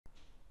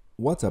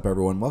What's up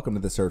everyone, welcome to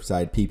the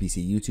Surfside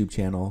PPC YouTube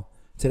channel.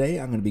 Today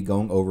I'm going to be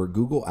going over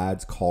Google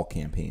Ads call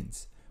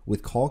campaigns.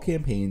 With call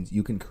campaigns,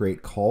 you can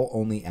create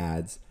call-only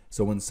ads,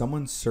 so when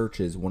someone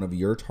searches one of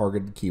your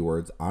targeted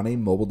keywords on a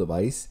mobile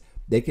device,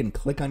 they can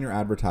click on your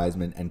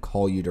advertisement and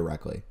call you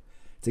directly.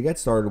 To get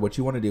started, what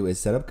you want to do is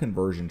set up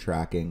conversion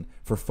tracking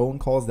for phone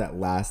calls that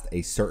last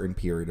a certain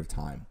period of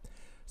time.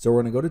 So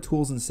we're going to go to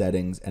Tools and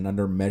Settings, and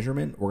under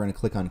Measurement, we're going to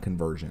click on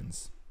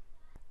Conversions.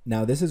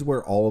 Now this is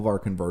where all of our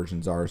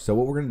conversions are. So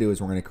what we're going to do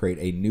is we're going to create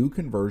a new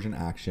conversion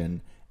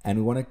action, and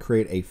we want to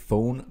create a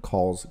phone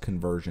calls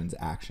conversions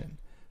action.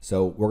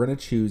 So we're going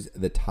to choose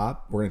the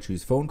top, we're going to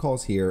choose phone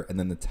calls here, and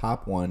then the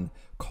top one,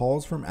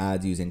 calls from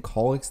ads using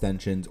call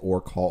extensions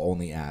or call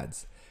only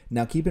ads.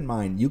 Now keep in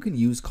mind, you can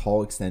use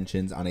call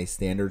extensions on a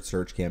standard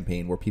search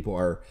campaign where people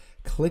are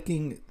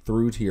clicking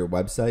through to your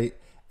website,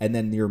 and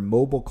then your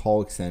mobile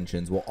call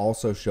extensions will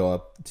also show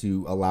up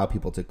to allow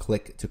people to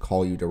click to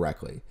call you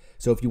directly.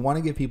 So if you want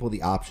to give people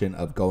the option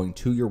of going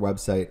to your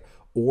website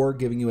or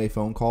giving you a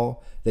phone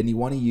call, then you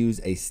want to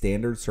use a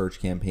standard search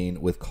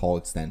campaign with call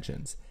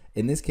extensions.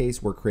 In this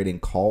case, we're creating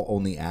call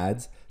only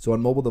ads. So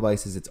on mobile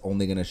devices, it's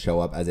only going to show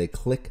up as a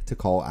click to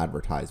call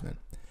advertisement.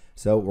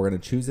 So we're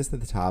going to choose this at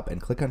the top and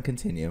click on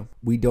continue.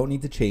 We don't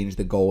need to change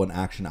the goal and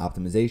action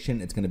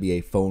optimization. It's going to be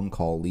a phone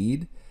call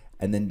lead.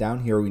 And then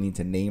down here, we need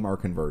to name our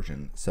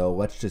conversion. So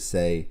let's just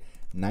say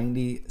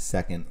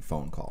 90-second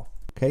phone call.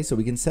 Okay, so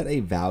we can set a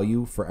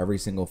value for every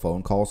single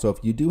phone call. So if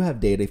you do have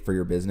data for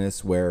your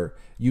business where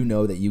you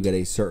know that you get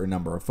a certain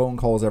number of phone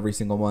calls every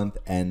single month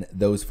and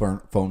those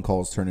phone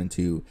calls turn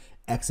into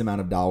X amount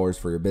of dollars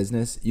for your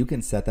business, you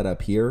can set that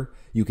up here.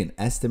 You can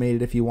estimate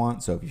it if you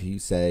want. So if you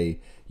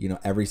say,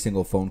 every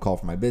single phone call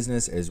for my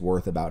business is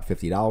worth about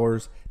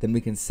 $50, then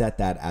we can set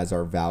that as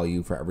our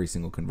value for every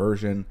single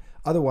conversion.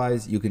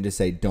 Otherwise, you can just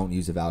say don't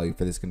use a value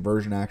for this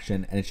conversion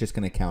action, and it's just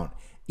going to count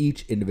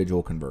each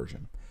individual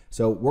conversion.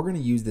 So we're going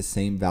to use the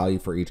same value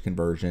for each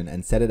conversion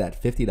and set it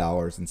at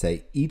 $50 and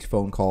say each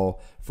phone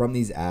call from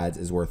these ads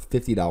is worth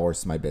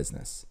 $50 to my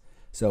business.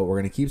 So we're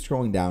going to keep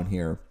scrolling down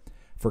here.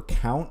 For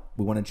count,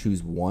 we want to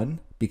choose 1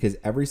 because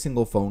every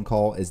single phone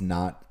call is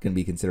not going to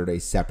be considered a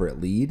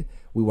separate lead.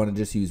 We want to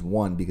just use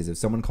 1 because if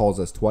someone calls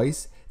us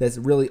twice, that's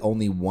really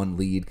only 1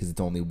 lead because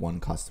it's only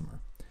 1 customer.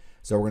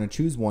 So we're going to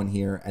choose 1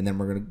 here, and then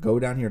we're going to go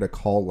down here to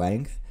call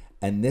length,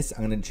 and this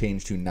I'm going to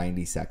change to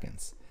 90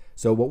 seconds.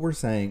 So what we're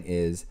saying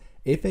is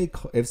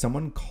if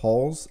someone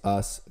calls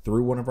us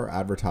through one of our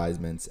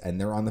advertisements and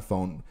they're on the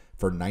phone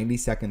for 90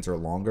 seconds or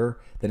longer,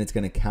 then it's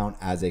going to count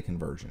as a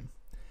conversion.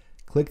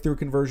 Click-through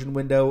conversion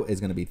window is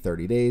going to be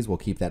 30 days. We'll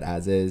keep that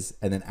as is.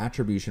 And then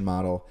attribution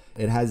model,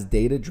 it has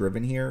data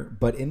driven here,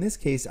 but in this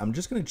case, I'm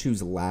just going to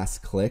choose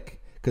last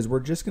click because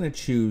we're just going to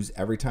choose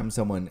every time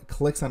someone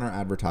clicks on our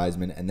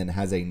advertisement and then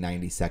has a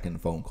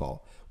 90-second phone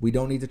call. We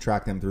don't need to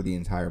track them through the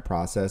entire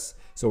process,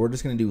 so we're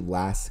just going to do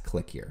last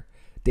click here.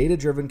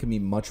 Data-driven can be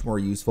much more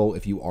useful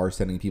if you are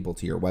sending people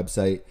to your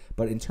website,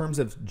 but in terms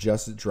of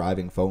just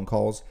driving phone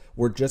calls,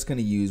 we're just going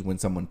to use when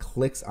someone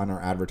clicks on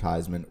our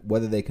advertisement,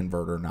 whether they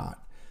convert or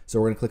not. So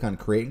we're going to click on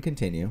create and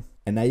continue,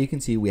 and now you can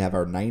see we have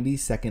our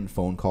 90-second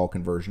phone call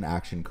conversion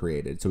action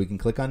created. So we can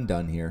click on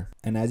done here,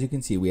 and as you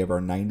can see, we have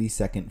our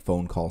 90-second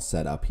phone call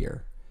set up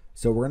here.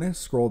 So we're going to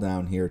scroll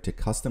down here to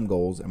custom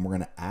goals, and we're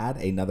going to add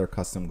another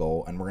custom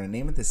goal, and we're going to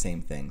name it the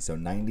same thing, so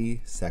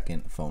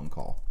 90-second phone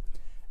call.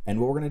 And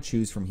what we're going to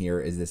choose from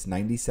here is this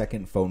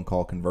 90-second phone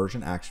call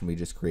conversion action we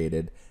just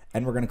created,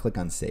 and we're going to click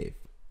on save.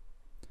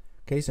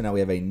 Okay, so now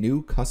we have a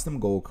new custom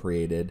goal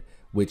created,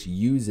 which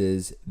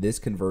uses this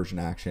conversion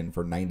action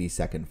for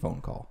 90-second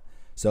phone call.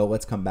 So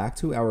let's come back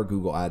to our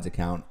Google Ads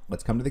account.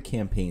 Let's come to the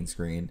campaign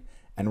screen,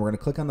 and we're going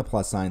to click on the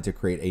plus sign to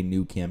create a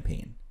new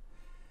campaign.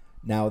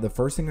 Now, the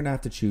first thing you're going to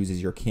have to choose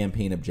is your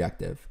campaign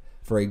objective.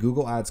 For a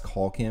Google Ads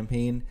call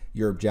campaign,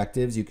 your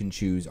objectives you can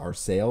choose are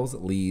sales,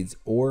 leads,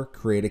 or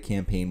create a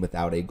campaign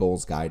without a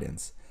goals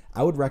guidance.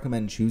 I would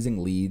recommend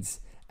choosing leads,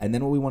 and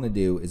then what we want to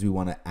do is we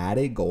want to add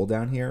a goal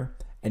down here,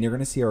 and you're going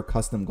to see our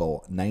custom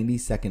goal,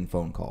 90-second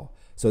phone call.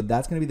 So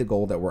that's going to be the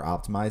goal that we're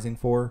optimizing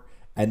for,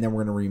 and then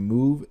we're going to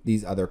remove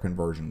these other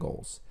conversion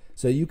goals.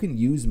 So you can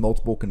use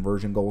multiple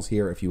conversion goals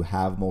here if you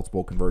have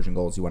multiple conversion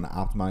goals you want to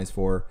optimize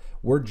for.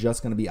 We're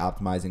just going to be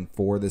optimizing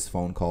for this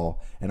phone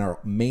call, and our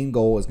main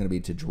goal is going to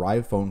be to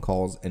drive phone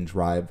calls and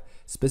drive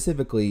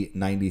specifically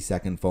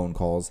 90-second phone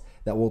calls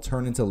that will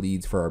turn into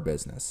leads for our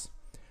business.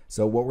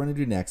 So what we're going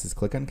to do next is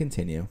click on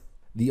continue.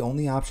 The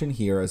only option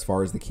here as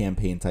far as the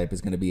campaign type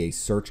is going to be a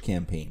search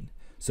campaign.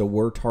 So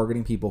we're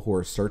targeting people who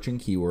are searching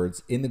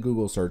keywords in the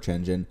Google search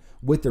engine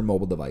with their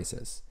mobile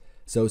devices.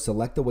 So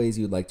select the ways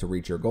you'd like to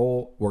reach your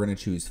goal. We're going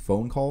to choose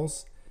phone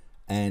calls.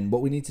 And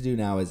what we need to do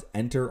now is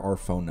enter our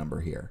phone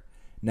number here.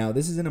 Now,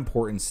 this is an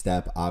important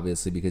step,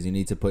 obviously, because you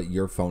need to put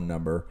your phone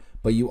number,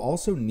 but you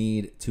also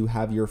need to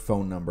have your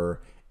phone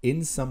number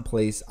in some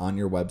place on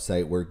your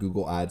website where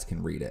Google Ads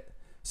can read it.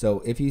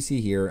 So if you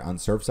see here on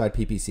Surfside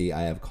PPC,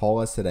 I have call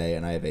us today,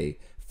 and I have a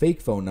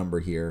fake phone number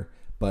here,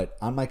 but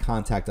on my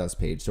contact us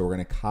page. So we're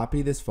going to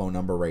copy this phone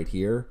number right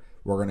here.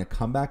 we're going to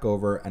come back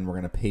over and we're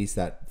going to paste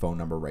that phone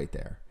number right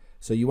there.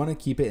 So you want to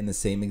keep it in the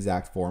same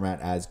exact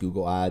format as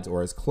Google Ads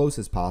or as close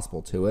as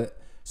possible to it.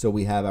 So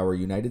we have our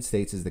United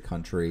States as the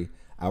country,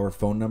 our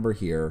phone number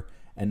here,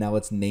 and now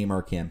let's name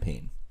our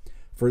campaign.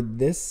 For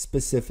this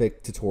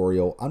specific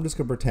tutorial, I'm just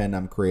going to pretend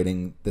I'm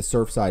creating the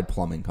Surfside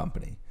Plumbing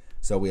Company.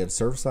 So we have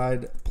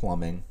Surfside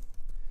Plumbing,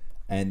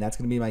 and that's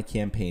going to be my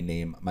campaign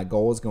name. My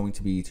goal is going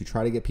to be to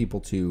try to get people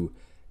to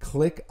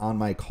click on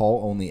my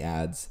call only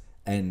ads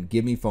and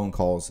give me phone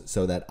calls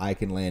so that I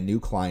can land new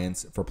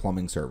clients for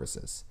plumbing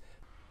services.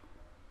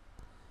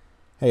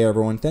 Hey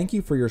everyone, thank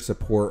you for your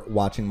support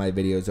watching my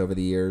videos over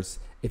the years.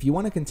 If you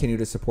want to continue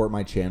to support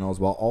my channels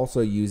while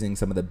also using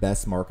some of the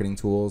best marketing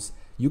tools,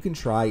 you can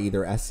try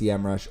either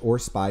SEMrush or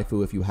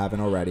SpyFu if you haven't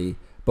already.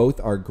 Both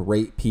are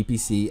great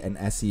PPC and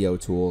SEO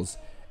tools.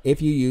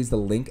 If you use the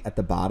link at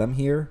the bottom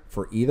here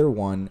for either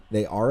one,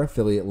 they are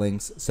affiliate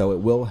links, so it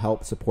will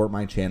help support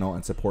my channel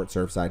and support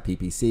Surfside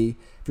PPC.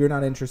 If you're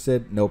not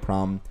interested, no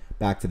problem.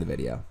 Back to the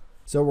video.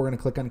 So we're going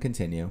to click on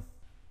continue.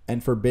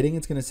 And for bidding,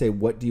 it's going to say,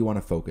 what do you want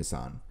to focus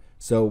on?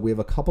 So we have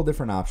a couple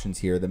different options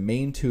here. The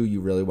main two you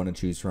really want to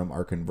choose from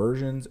are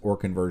conversions or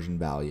conversion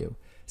value.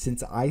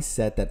 Since I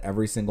set that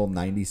every single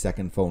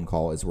 90-second phone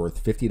call is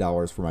worth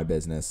 $50 for my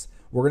business,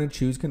 we're going to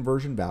choose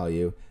conversion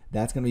value.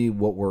 That's going to be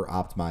what we're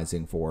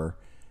optimizing for.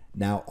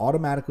 Now,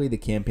 automatically, the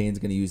campaign is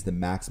going to use the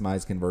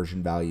maximize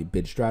conversion value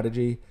bid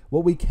strategy.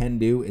 What we can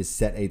do is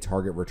set a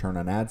target return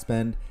on ad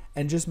spend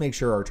and just make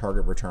sure our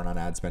target return on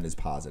ad spend is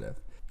positive.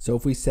 So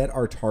if we set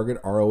our target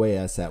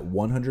ROAS at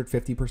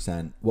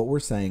 150%, what we're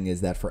saying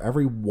is that for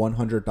every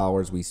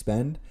 $100 we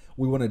spend,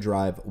 we want to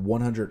drive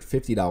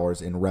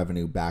 $150 in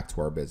revenue back to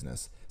our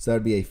business. So that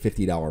would be a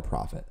 $50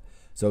 profit.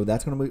 So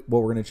that's going to be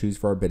what we're going to choose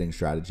for our bidding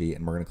strategy,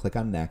 and we're going to click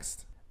on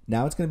next.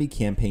 Now it's going to be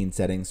campaign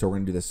settings. So we're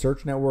going to do the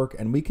search network,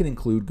 and we can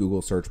include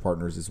Google search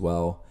partners as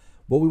well.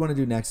 What we want to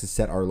do next is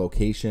set our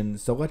location.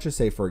 So let's just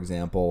say, for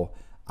example,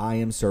 I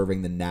am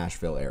serving the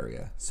Nashville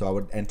area. So I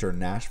would enter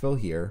Nashville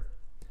here.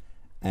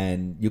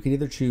 And you can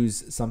either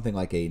choose something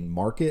like a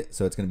market,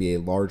 so it's going to be a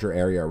larger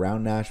area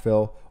around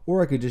Nashville,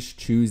 or I could just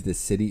choose the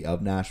city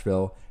of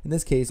Nashville. In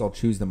this case, I'll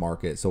choose the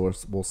market. So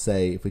we'll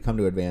say, if we come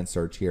to advanced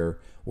search here,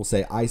 we'll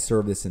say I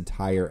serve this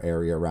entire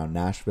area around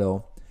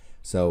Nashville.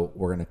 So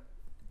we're going to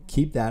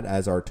keep that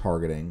as our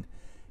targeting.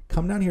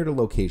 Come down here to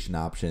location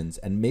options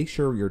and make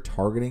sure you're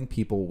targeting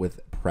people with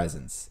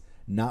presence,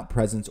 not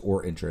presence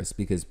or interest,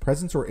 because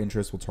presence or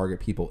interest will target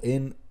people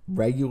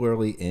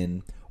regularly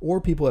in, or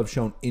people have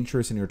shown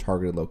interest in your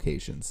targeted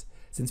locations.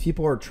 Since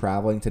people are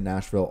traveling to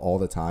Nashville all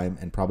the time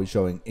and probably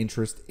showing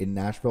interest in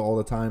Nashville all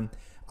the time,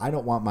 I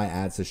don't want my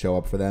ads to show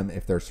up for them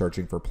if they're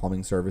searching for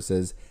plumbing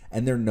services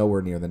and they're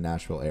nowhere near the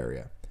Nashville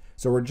area.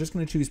 So we're just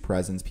going to choose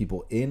presence,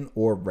 people in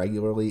or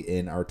regularly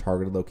in our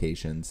targeted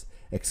locations.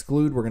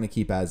 Exclude, we're going to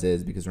keep as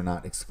is because we're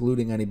not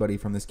excluding anybody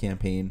from this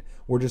campaign.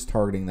 We're just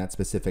targeting that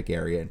specific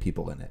area and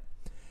people in it.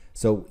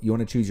 So you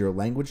want to choose your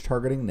language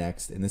targeting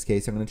next. In this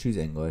case, I'm going to choose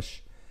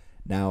English.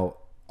 Now,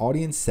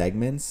 audience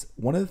segments,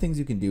 one of the things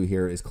you can do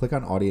here is click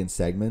on audience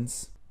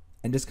segments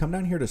and just come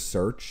down here to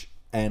search,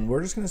 and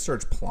we're just going to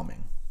search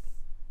plumbing.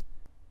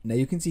 Now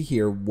you can see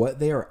here what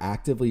they are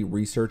actively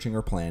researching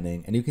or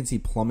planning, and you can see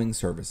plumbing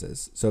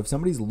services. So if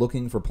somebody's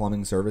looking for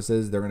plumbing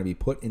services, they're going to be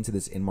put into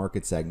this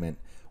in-market segment.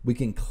 We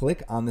can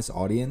click on this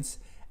audience,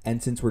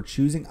 and since we're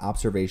choosing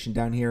observation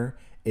down here,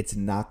 it's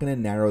not going to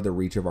narrow the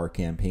reach of our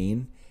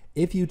campaign.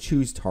 If you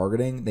choose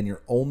targeting, then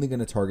you're only going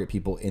to target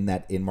people in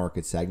that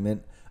in-market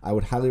segment. I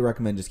would highly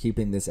recommend just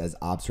keeping this as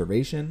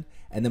observation,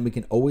 and then we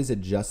can always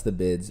adjust the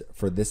bids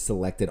for this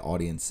selected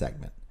audience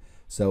segment.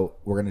 So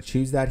we're going to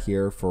choose that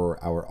here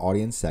for our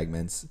audience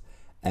segments.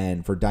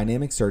 And for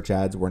dynamic search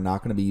ads, we're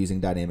not going to be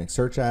using dynamic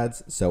search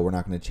ads, so we're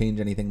not going to change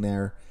anything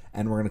there.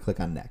 And we're going to click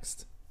on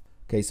next.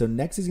 Okay, so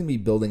next is going to be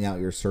building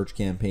out your search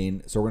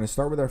campaign. So we're going to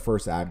start with our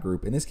first ad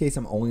group. In this case,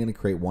 I'm only going to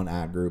create one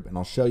ad group, and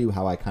I'll show you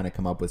how I kind of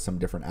come up with some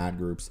different ad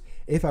groups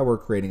if I were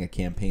creating a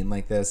campaign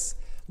like this.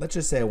 Let's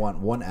just say I want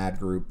one ad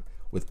group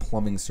with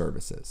plumbing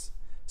services.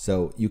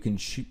 So you can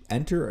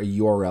enter a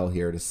URL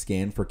here to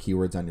scan for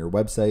keywords on your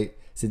website.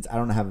 Since I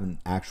don't have an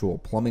actual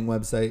plumbing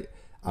website,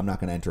 I'm not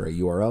going to enter a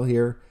URL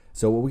here.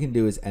 So what we can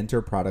do is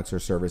enter products or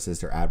services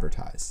to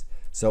advertise.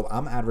 So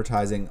I'm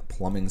advertising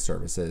plumbing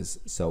services.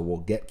 So we'll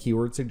get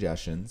keyword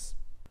suggestions.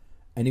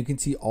 And you can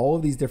see all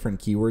of these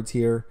different keywords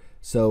here.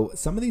 So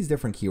some of these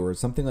different keywords,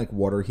 something like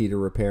water heater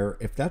repair,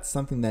 if that's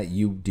something that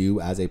you do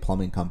as a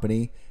plumbing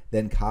company,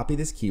 then copy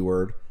this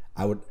keyword.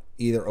 I would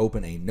either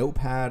open a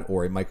notepad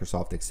or a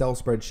Microsoft Excel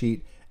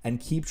spreadsheet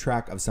and keep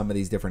track of some of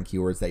these different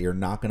keywords that you're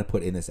not going to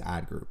put in this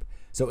ad group.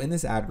 So in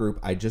this ad group,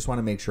 I just want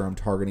to make sure I'm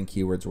targeting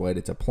keywords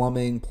related to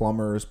plumbing,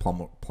 plumbers,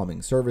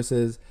 plumbing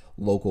services,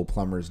 local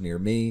plumbers near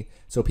me.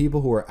 So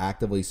people who are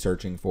actively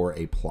searching for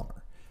a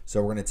plumber.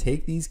 So we're going to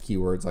take these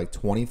keywords like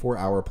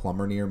 24-hour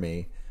plumber near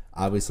me.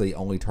 Obviously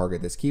only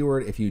target this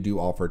keyword if you do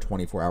offer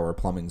 24-hour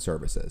plumbing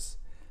services.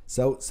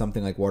 So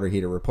something like water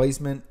heater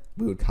replacement,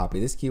 we would copy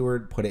this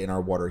keyword, put it in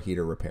our water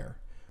heater repair.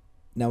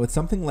 Now with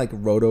something like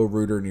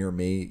Roto-Rooter near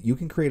me, you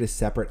can create a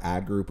separate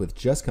ad group with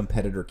just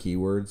competitor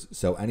keywords.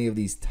 So any of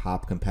these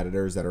top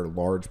competitors that are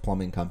large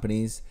plumbing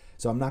companies.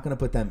 So I'm not going to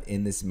put them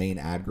in this main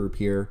ad group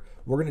here.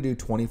 We're going to do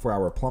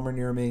 24-hour plumber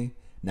near me.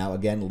 Now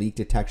again, leak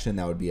detection,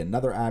 that would be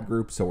another ad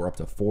group. So we're up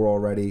to 4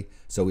 already.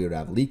 So we would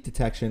have leak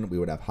detection, we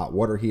would have hot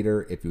water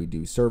heater if we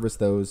do service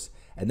those,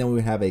 and then we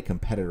would have a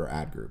competitor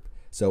ad group.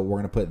 So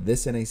we're going to put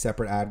this in a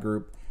separate ad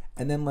group,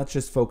 and then let's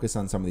just focus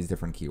on some of these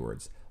different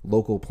keywords.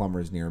 Local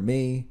plumbers near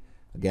me.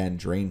 Again,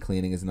 drain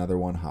cleaning is another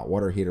one, hot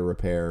water heater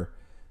repair,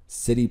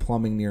 city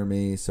plumbing near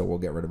me, so we'll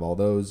get rid of all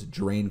those,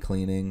 drain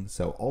cleaning.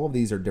 So all of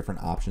these are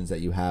different options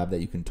that you have that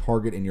you can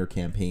target in your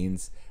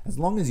campaigns as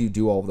long as you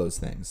do all of those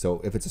things.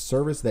 So if it's a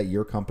service that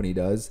your company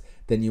does,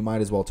 then you might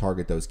as well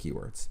target those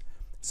keywords.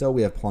 So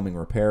we have plumbing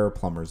repair,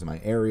 plumbers in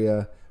my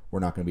area. We're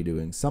not going to be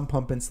doing sump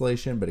pump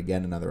installation, but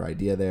again, another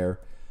idea there.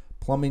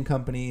 Plumbing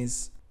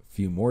companies, a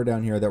few more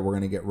down here that we're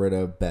going to get rid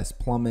of. Best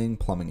plumbing,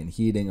 plumbing and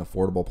heating,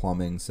 affordable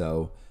plumbing.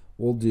 So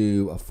we'll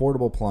do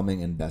affordable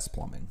plumbing and best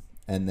plumbing.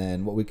 And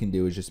then what we can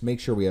do is just make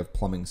sure we have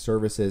plumbing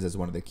services as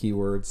one of the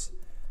keywords.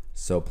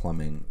 So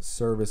plumbing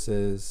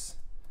services.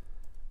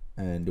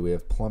 And do we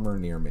have plumber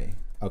near me?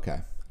 Okay.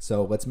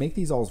 So let's make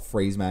these all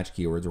phrase match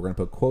keywords. We're going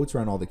to put quotes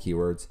around all the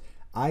keywords.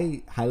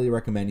 I highly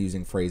recommend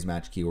using phrase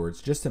match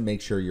keywords just to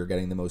make sure you're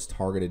getting the most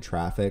targeted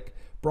traffic.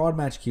 Broad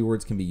match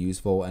keywords can be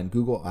useful, and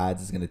Google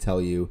Ads is going to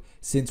tell you,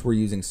 since we're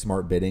using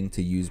smart bidding,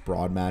 to use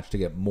broad match to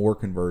get more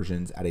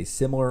conversions at a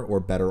similar or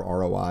better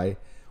ROI.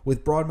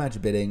 With broad match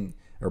bidding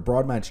or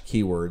broad match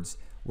keywords,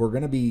 we're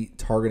going to be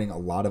targeting a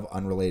lot of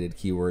unrelated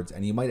keywords,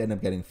 and you might end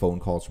up getting phone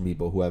calls from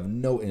people who have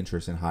no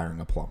interest in hiring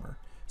a plumber.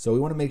 So we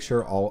want to make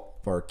sure all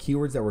of our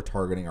keywords that we're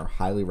targeting are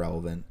highly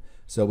relevant.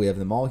 So we have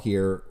them all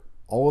here.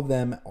 All of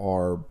them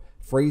are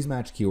phrase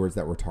match keywords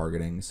that we're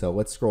targeting. So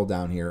let's scroll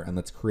down here and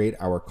let's create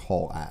our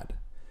call ad.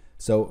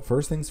 So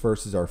first things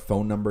first is our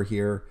phone number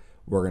here.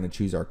 We're going to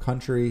choose our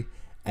country.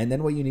 And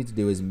then what you need to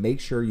do is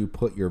make sure you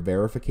put your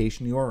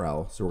verification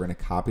URL. So we're going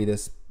to copy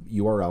this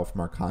URL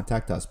from our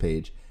contact us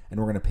page and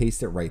we're going to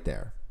paste it right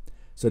there.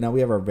 So now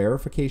we have our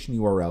verification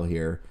URL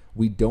here.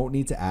 We don't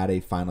need to add a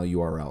final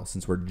URL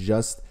since we're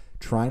just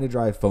trying to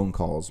drive phone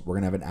calls. We're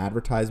going to have an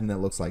advertisement that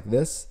looks like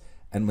this.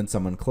 And when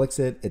someone clicks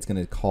it, it's going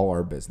to call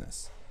our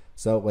business.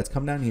 So let's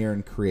come down here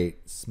and create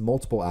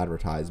multiple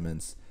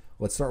advertisements.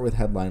 Let's start with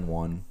headline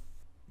 1.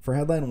 For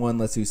headline 1,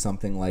 let's do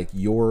something like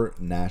your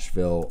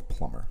Nashville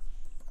plumber.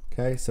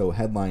 Okay, so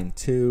headline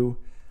 2,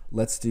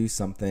 let's do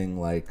something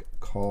like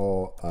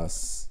call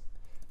us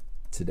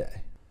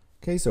today.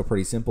 Okay, so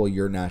pretty simple,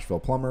 your Nashville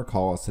plumber,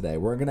 call us today.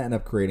 We're gonna end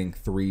up creating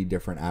 3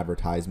 different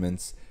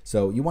advertisements.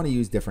 So you wanna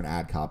use different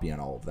ad copy on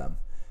all of them.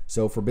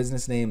 So for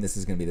business name, this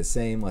is gonna be the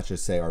same. Let's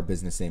just say our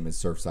business name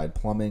is Surfside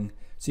Plumbing.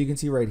 So you can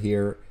see right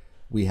here,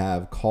 we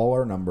have call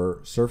our number,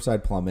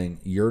 Surfside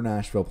Plumbing, your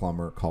Nashville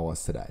plumber, call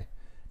us today.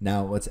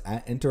 Now let's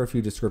enter a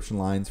few description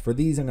lines. For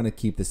these, I'm going to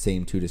keep the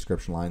same 2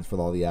 description lines for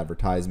all the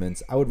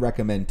advertisements. I would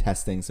recommend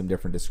testing some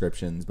different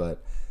descriptions,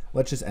 but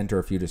let's just enter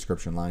a few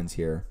description lines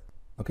here.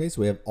 Okay,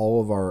 so we have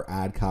all of our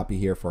ad copy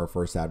here for our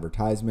first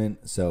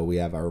advertisement. So we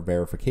have our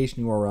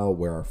verification URL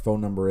where our phone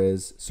number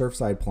is,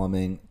 Surfside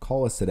Plumbing,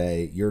 call us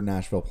today, your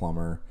Nashville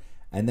plumber.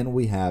 And then what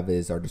we have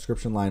is our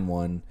description line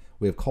 1.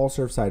 We have call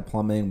Surfside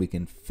Plumbing. We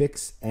can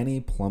fix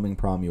any plumbing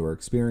problem you are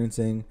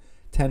experiencing.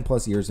 10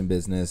 plus years in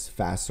business,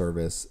 fast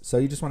service. So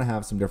you just want to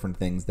have some different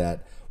things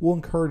that will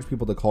encourage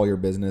people to call your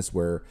business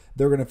where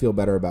they're going to feel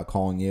better about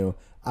calling you.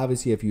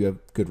 Obviously, if you have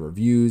good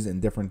reviews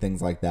and different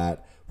things like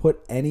that,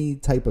 put any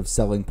type of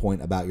selling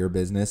point about your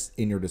business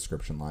in your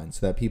description line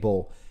so that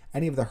people,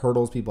 any of the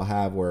hurdles people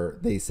have where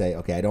they say,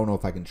 okay, I don't know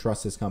if I can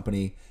trust this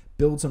company,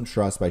 build some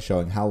trust by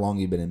showing how long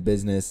you've been in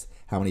business,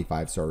 how many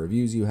 5-star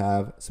reviews you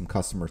have, some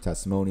customer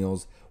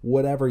testimonials,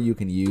 whatever you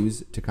can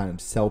use to kind of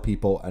sell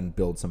people and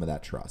build some of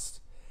that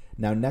trust.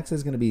 Now, next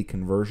is going to be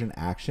conversion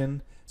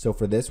action. So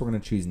for this, we're going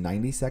to choose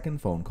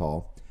 90-second phone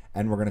call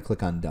and we're going to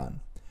click on done.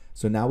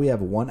 So now we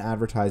have 1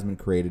 advertisement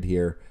created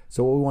here.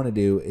 So what we want to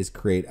do is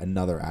create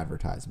another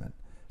advertisement.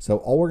 So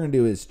all we're going to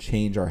do is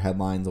change our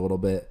headlines a little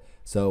bit.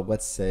 So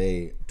let's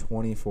say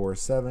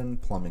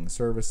 24/7 plumbing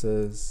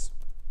services.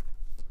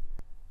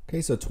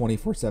 Okay, so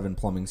 24/7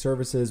 plumbing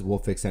services will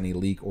fix any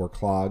leak or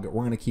clog.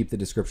 We're going to keep the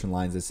description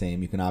lines the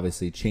same. You can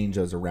obviously change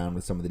those around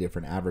with some of the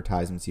different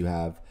advertisements you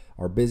have.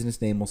 Our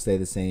business name will stay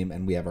the same,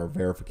 and we have our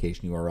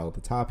verification URL at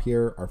the top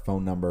here, our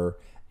phone number,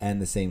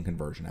 and the same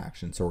conversion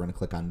action. So we're going to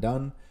click on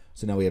done.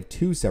 So now we have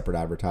 2 separate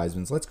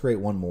advertisements. Let's create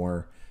one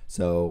more.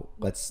 So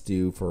let's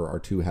do for our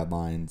 2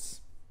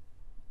 headlines.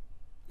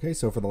 Okay,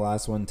 so for the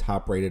last one,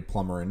 top rated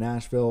plumber in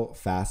Nashville,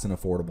 fast and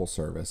affordable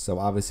service. So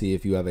obviously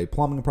if you have a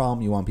plumbing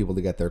problem, you want people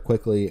to get there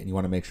quickly and you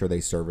want to make sure they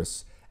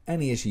service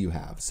any issue you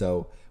have.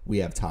 So we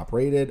have top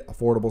rated,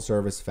 affordable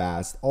service,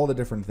 fast, all the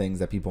different things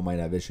that people might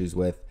have issues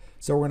with.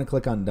 So we're going to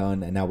click on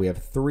done and now we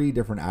have 3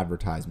 different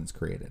advertisements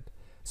created.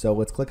 So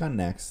let's click on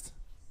next.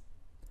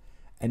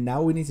 And now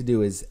what we need to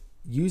do is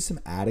use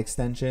some ad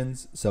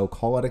extensions. So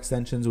call out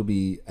extensions would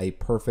be a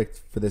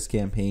perfect for this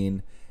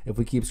campaign. If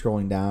we keep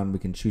scrolling down, we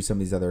can choose some of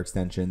these other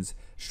extensions.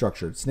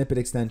 Structured snippet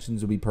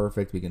extensions would be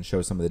perfect. We can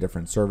show some of the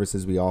different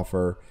services we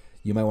offer.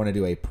 You might want to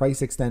do a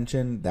price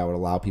extension that would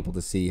allow people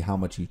to see how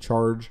much you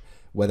charge,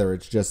 whether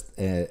it's just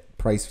a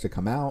price to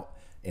come out,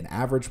 an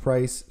average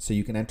price. So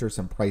you can enter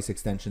some price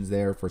extensions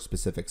there for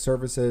specific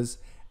services.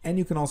 And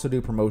you can also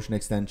do promotion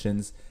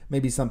extensions,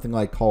 maybe something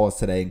like call us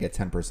today and get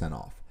 10%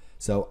 off.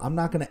 So I'm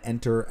not going to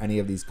enter any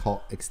of these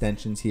call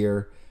extensions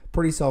here.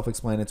 Pretty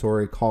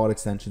self-explanatory. Call it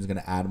extension is going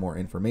to add more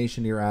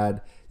information to your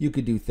ad. You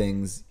could do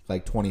things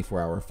like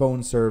 24-hour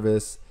phone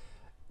service.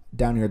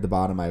 Down here at the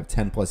bottom, I have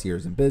 10 plus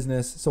years in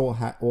business. So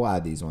we'll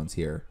add these ones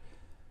here.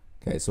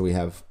 Okay, so we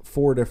have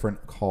 4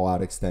 different call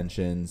out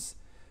extensions.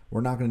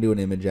 We're not going to do an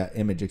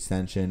image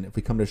extension. If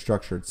we come to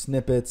structured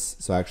snippets,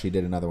 so I actually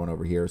did another one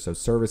over here. So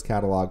service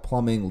catalog,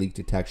 plumbing, leak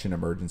detection,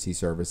 emergency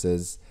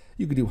services.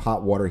 You could do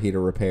hot water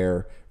heater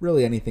repair,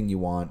 really anything you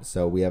want.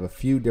 So we have a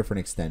few different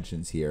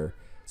extensions here.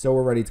 So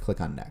we're ready to click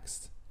on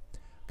next.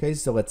 Okay,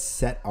 so let's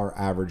set our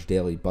average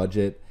daily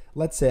budget.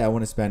 Let's say I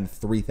want to spend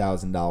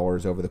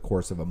 $3,000 over the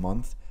course of a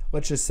month.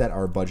 Let's just set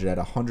our budget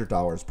at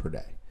 $100 per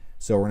day.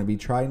 So we're going to be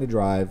trying to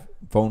drive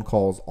phone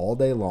calls all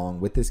day long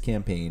with this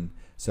campaign.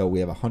 So we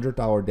have a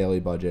 $100 daily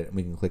budget and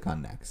we can click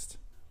on next.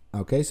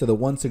 Okay, so the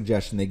one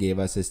suggestion they gave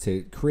us is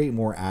to create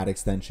more ad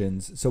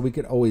extensions. So we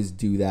could always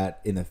do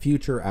that in the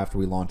future after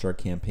we launch our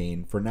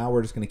campaign. For now,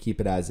 we're just going to keep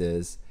it as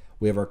is.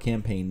 We have our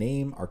campaign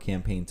name, our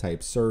campaign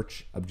type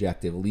search,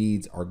 objective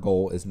leads. Our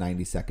goal is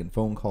 90-second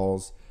phone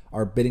calls.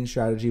 Our bidding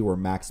strategy, we're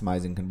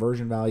maximizing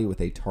conversion value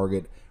with a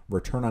target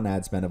return on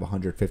ad spend of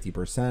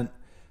 150%.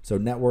 So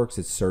networks,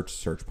 it's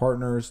search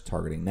partners,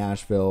 targeting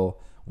Nashville.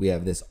 We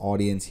have this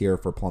audience here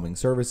for plumbing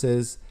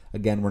services.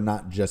 Again, we're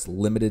not just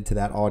limited to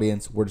that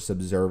audience. We're just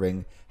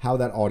observing how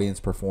that audience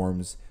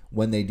performs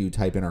when they do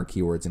type in our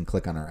keywords and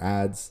click on our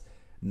ads.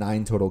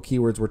 9 total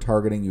keywords we're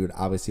targeting. You would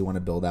obviously want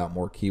to build out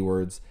more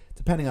keywords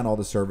depending on all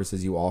the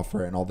services you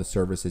offer and all the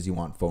services you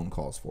want phone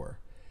calls for.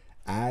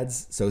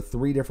 Ads, so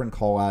 3 different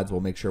call ads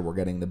will make sure we're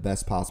getting the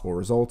best possible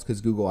results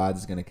because Google Ads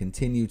is going to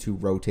continue to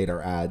rotate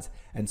our ads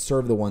and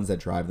serve the ones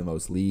that drive the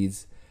most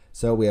leads.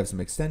 So we have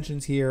some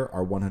extensions here,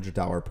 our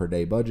 $100 per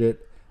day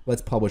budget.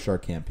 Let's publish our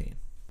campaign.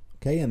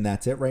 Okay, and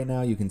that's it right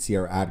now. You can see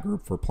our ad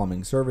group for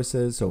plumbing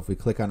services. So if we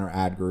click on our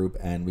ad group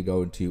and we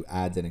go into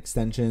ads and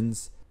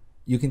extensions,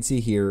 you can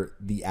see here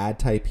the ad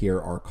type here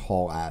are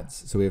call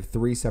ads. So we have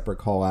 3 separate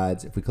call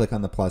ads. If we click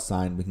on the plus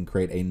sign, we can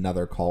create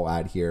another call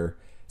ad here.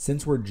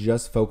 Since we're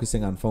just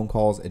focusing on phone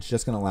calls, it's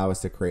just going to allow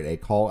us to create a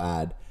call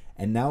ad.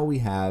 And now we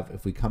have,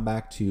 if we come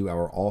back to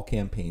our all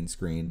campaign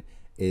screen,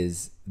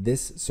 is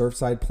this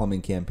Surfside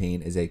Plumbing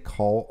campaign is a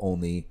call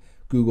only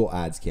Google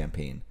Ads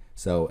campaign.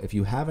 So if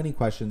you have any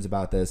questions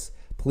about this,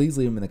 please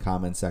leave them in the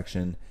comments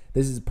section.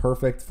 This is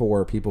perfect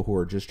for people who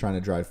are just trying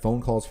to drive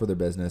phone calls for their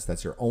business.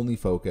 That's your only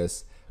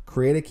focus.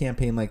 Create a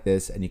campaign like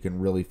this and you can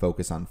really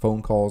focus on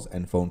phone calls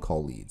and phone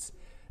call leads.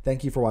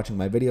 Thank you for watching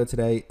my video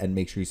today and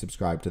make sure you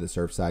subscribe to the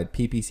Surfside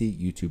PPC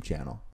YouTube channel.